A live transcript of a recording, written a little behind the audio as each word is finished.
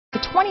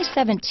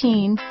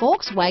2017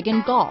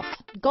 Volkswagen Golf.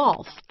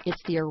 Golf,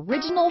 it's the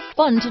original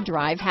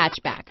fun-to-drive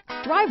hatchback.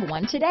 Drive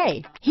one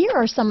today. Here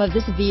are some of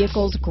this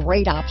vehicle's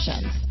great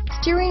options: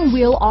 steering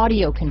wheel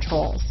audio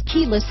controls,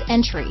 keyless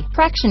entry,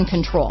 traction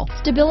control,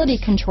 stability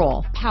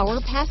control, power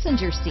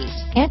passenger seat,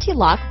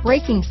 anti-lock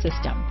braking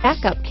system,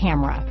 backup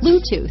camera,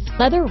 Bluetooth,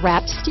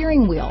 leather-wrapped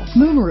steering wheel,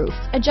 moonroof,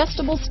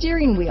 adjustable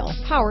steering wheel,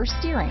 power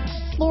steering,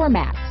 floor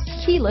mats,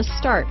 keyless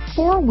start,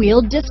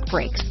 four-wheel disc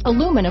brakes,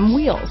 aluminum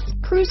wheels,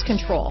 cruise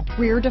control,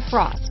 rear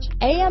defrost,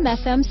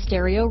 AM/FM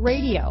stereo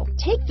radio.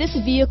 Take this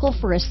vehicle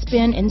for a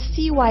spin and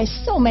see why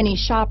so many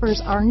shoppers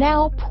are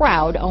now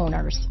proud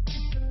owners.